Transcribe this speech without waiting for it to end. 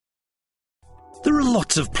are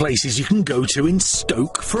lots of places you can go to in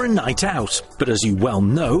Stoke for a night out, but as you well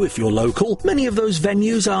know if you're local, many of those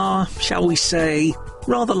venues are, shall we say,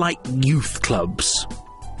 rather like youth clubs.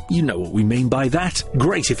 You know what we mean by that.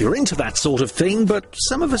 Great if you're into that sort of thing, but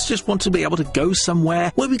some of us just want to be able to go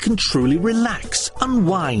somewhere where we can truly relax,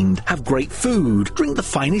 unwind, have great food, drink the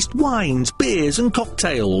finest wines, beers and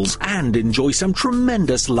cocktails, and enjoy some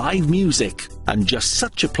tremendous live music. And just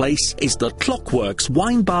such a place is the Clockworks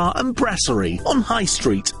Wine Bar and Brasserie on High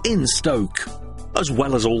Street in Stoke. As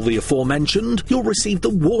well as all the aforementioned, you'll receive the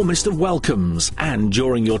warmest of welcomes, and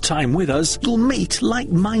during your time with us, you'll meet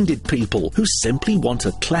like-minded people who simply want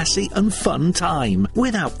a classy and fun time,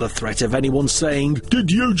 without the threat of anyone saying,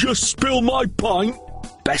 "Did you just spill my pint?"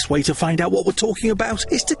 Best way to find out what we're talking about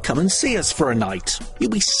is to come and see us for a night. You'll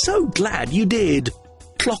be so glad you did.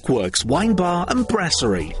 Clockworks Wine Bar and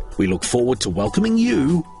Brasserie. We look forward to welcoming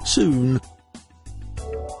you soon.